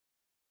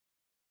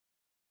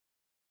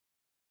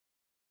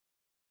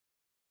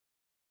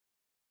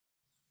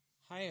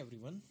Hi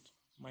everyone,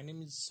 my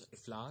name is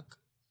Iflaq.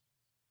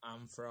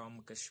 I'm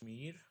from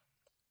Kashmir.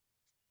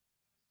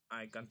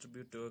 I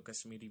contribute to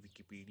Kashmiri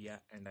Wikipedia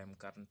and I'm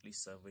currently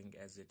serving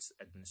as its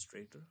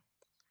administrator.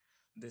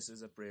 This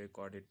is a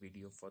pre-recorded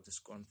video for this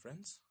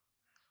conference.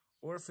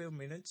 Over a few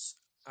minutes,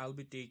 I'll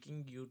be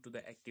taking you to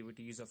the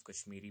activities of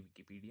Kashmiri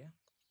Wikipedia.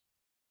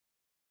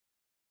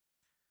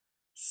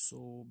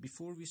 So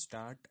before we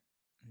start,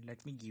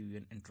 let me give you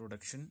an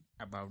introduction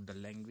about the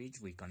language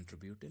we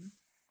contribute in.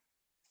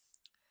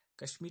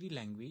 Kashmiri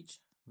language,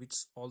 which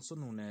is also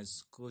known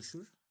as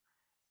Kashur,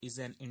 is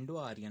an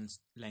Indo-Aryan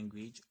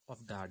language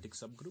of the Dardic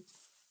subgroup.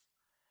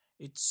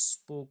 It's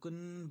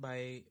spoken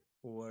by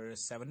over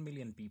 7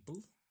 million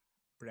people,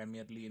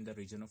 primarily in the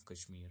region of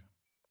Kashmir.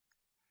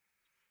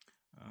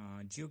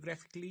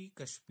 Geographically,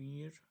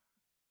 Kashmir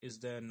is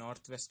the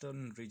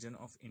northwestern region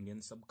of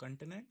Indian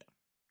subcontinent.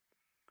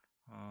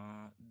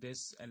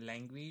 This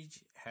language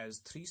has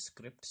three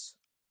scripts: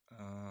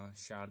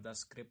 Sharda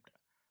script,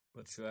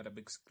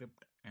 Perso-Arabic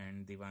script,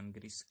 and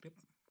Devanagari script.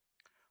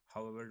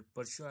 However,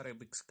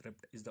 Perso-Arabic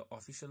script is the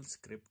official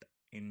script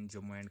in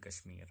Jammu and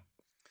Kashmir.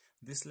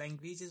 This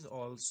language is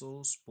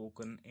also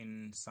spoken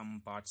in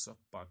some parts of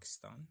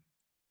Pakistan,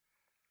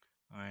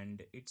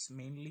 and it's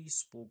mainly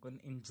spoken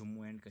in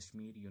Jammu and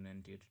Kashmir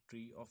Union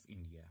Territory of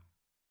India.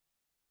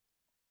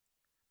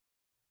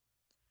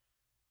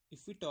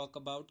 If we talk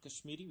about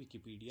Kashmiri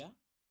Wikipedia,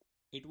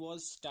 it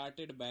was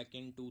started back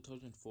in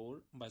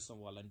 2004 by some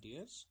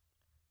volunteers,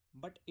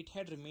 but it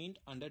had remained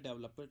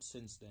underdeveloped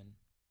since then.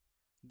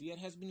 There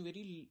has been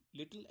very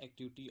little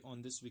activity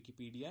on this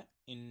Wikipedia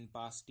in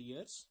past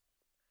years,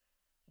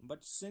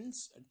 but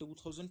since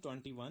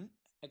 2021,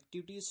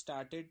 activities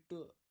started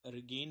to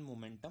regain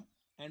momentum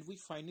and we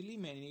finally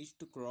managed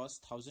to cross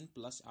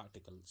 1000+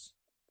 articles.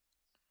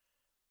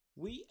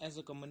 We as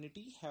a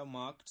community have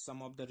marked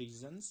some of the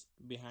reasons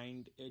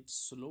behind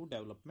its slow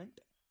development.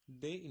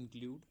 They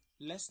include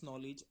less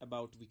knowledge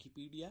about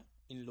Wikipedia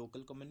in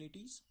local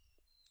communities,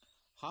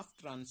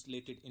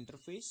 half-translated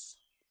interface,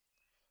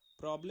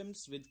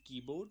 problems with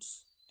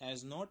keyboards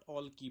as not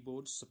all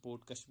keyboards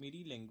support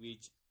Kashmiri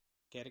language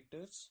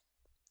characters.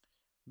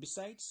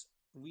 Besides,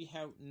 we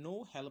have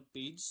no help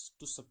page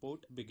to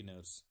support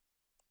beginners.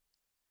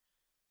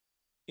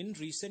 In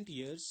recent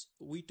years,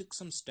 we took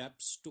some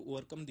steps to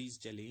overcome these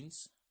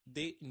challenges.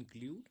 They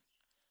include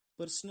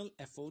personal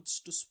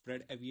efforts to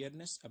spread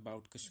awareness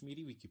about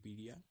Kashmiri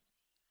Wikipedia.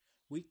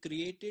 We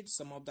created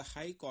some of the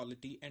high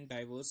quality and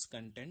diverse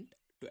content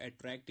to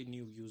attract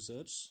new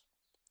users.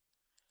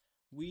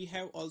 We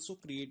have also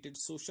created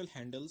social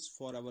handles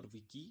for our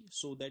wiki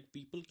so that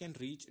people can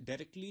reach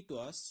directly to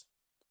us.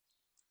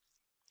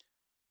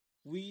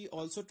 We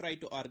also try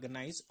to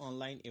organize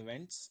online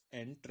events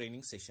and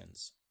training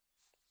sessions.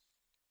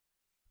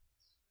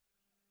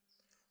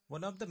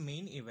 One of the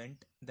main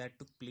events that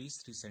took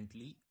place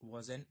recently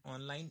was an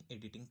online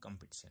editing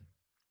competition.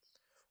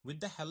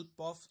 With the help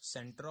of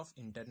Center of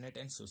Internet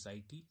and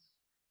Society,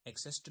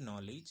 Access to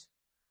Knowledge,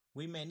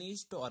 we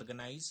managed to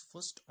organize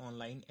first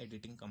online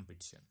editing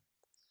competition.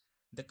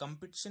 The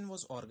competition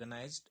was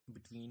organized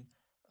between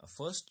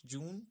 1st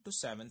June to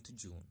 7th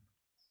June.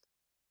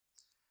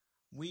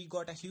 We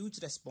got a huge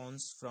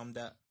response from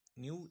the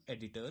new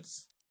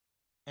editors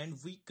and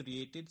we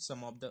created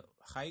some of the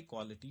high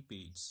quality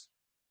pages.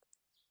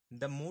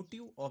 The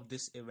motive of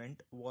this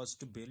event was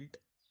to build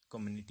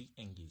community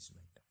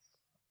engagement.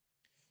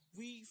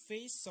 We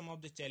face some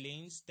of the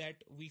challenges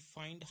that we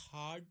find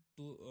hard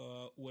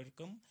to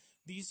overcome.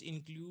 These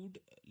include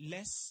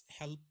less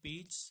help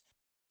pages.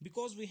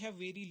 Because we have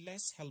very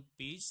less help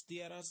page,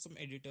 there are some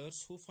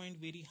editors who find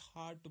very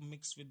hard to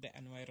mix with the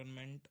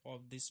environment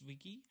of this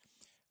wiki,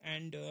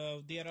 and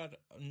there are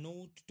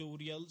no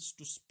tutorials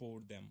to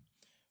support them.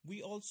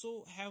 We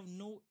also have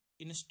no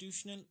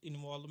institutional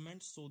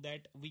involvement so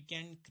that we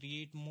can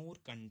create more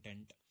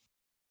content.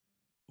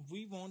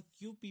 We want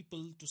you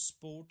people to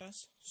support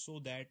us so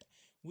that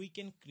we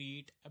can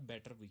create a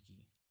better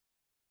wiki.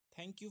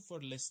 Thank you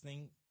for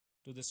listening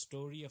to the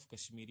story of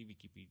Kashmiri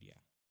Wikipedia.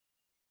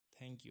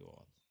 Thank you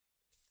all.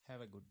 Have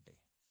a good day.